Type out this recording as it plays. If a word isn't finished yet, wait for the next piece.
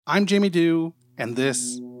I'm Jamie Dew, and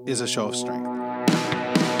this is A Show of Strength.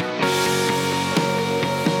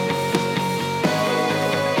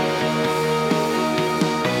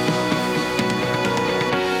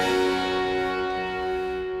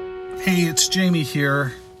 Hey, it's Jamie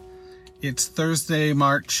here. It's Thursday,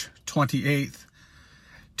 March 28th,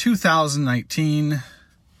 2019.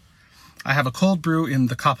 I have a cold brew in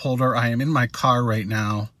the cup holder. I am in my car right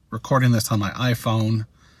now, recording this on my iPhone.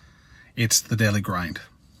 It's the daily grind.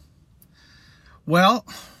 Well,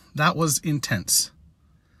 that was intense.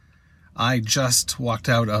 I just walked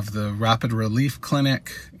out of the Rapid Relief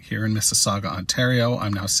Clinic here in Mississauga, Ontario.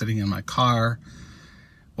 I'm now sitting in my car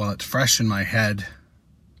while it's fresh in my head.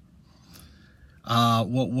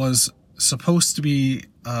 What was supposed to be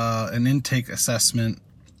an intake assessment,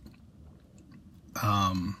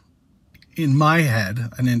 in my head,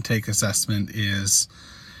 an intake assessment is,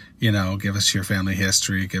 give us your family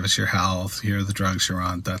history, give us your health, here are the drugs you're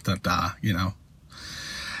on,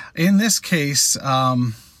 In this case,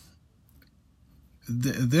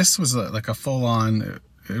 this was like a full-on,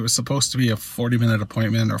 it was supposed to be a 40-minute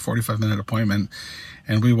appointment or 45-minute appointment,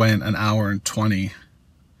 and we went an hour and 20,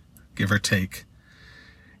 give or take.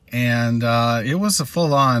 And it was a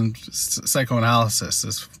full-on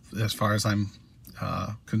psychoanalysis as far as I'm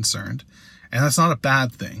concerned. And that's not a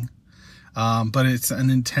bad thing, but it's an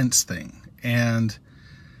intense thing. And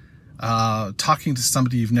talking to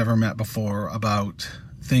somebody you've never met before about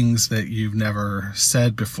things that you've never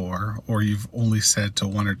said before, or you've only said to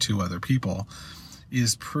one or two other people,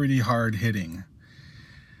 is pretty hard-hitting.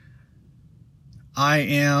 I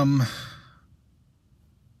am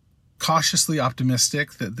cautiously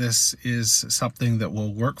optimistic that this is something that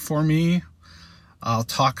will work for me. I'll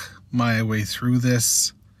talk my way through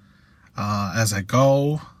this as I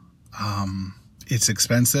go. It's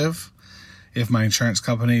expensive. If my insurance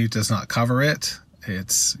company does not cover it,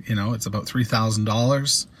 it's about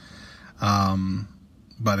 $3,000.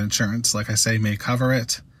 But insurance, like I say, may cover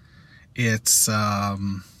it. It's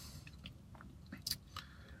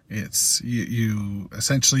you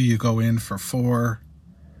essentially you go in for 4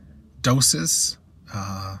 doses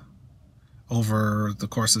over the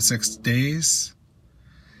course of 6 days,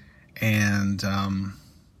 and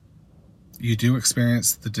you do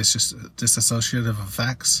experience the dissociative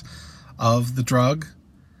effects of the drug.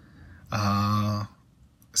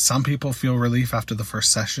 Some people feel relief after the first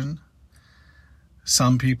session.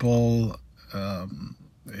 Some people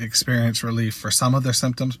experience relief for some of their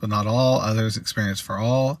symptoms, but not all. Others experience for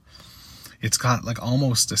all. It's got like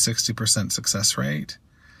almost a 60% success rate.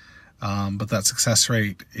 But that success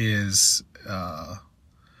rate is,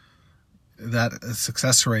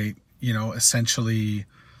 essentially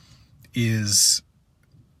is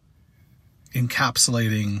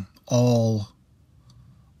encapsulating all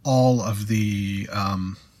of the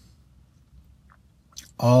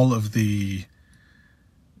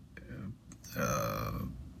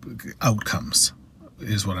outcomes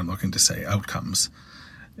is what I'm looking to say, outcomes.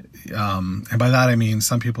 And by that I mean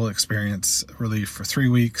some people experience relief for 3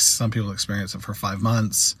 weeks, some people experience it for 5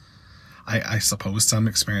 months. I suppose some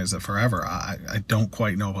experience it forever. I don't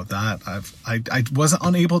quite know about that. I wasn't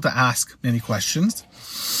unable to ask many questions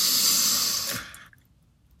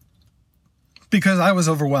because I was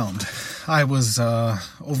overwhelmed. I was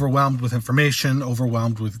overwhelmed with information,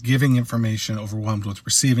 overwhelmed with giving information, overwhelmed with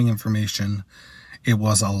receiving information. It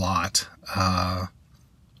was a lot.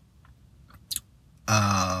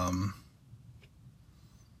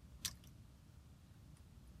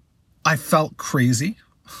 I felt crazy,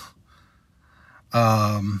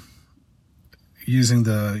 using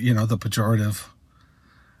the pejorative,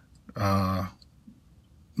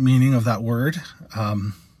 meaning of that word.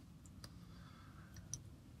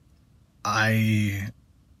 I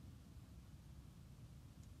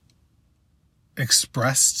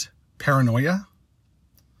expressed paranoia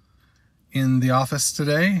in the office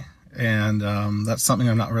today, and that's something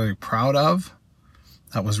I'm not really proud of.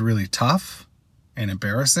 That was really tough and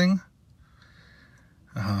embarrassing.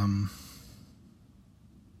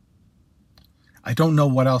 I don't know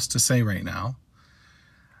what else to say right now.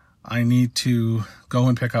 I need to go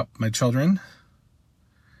and pick up my children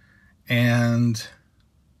and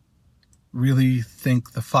really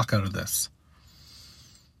think the fuck out of this.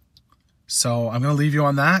 So I'm going to leave you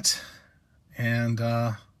on that, and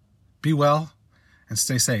be well and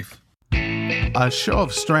stay safe. A Show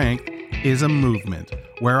of Strength is a movement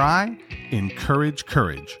where I encourage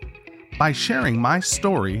courage. By sharing my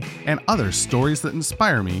story and other stories that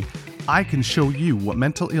inspire me, I can show you what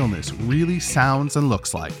mental illness really sounds and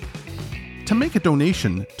looks like. To make a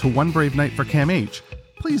donation to One Brave Night for CAMH,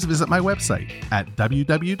 please visit my website at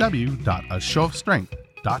www.ashowofstrength.com.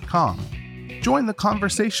 showofstrength.com. Join the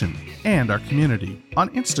conversation and our community on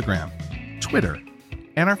Instagram, Twitter,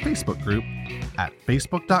 and our Facebook group at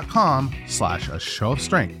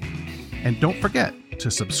facebook.com/a-show-of-strength. And don't forget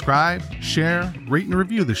to subscribe, share, rate, and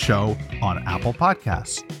review the show on Apple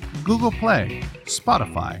Podcasts, Google Play,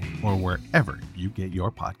 Spotify, or wherever you get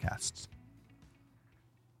your podcasts.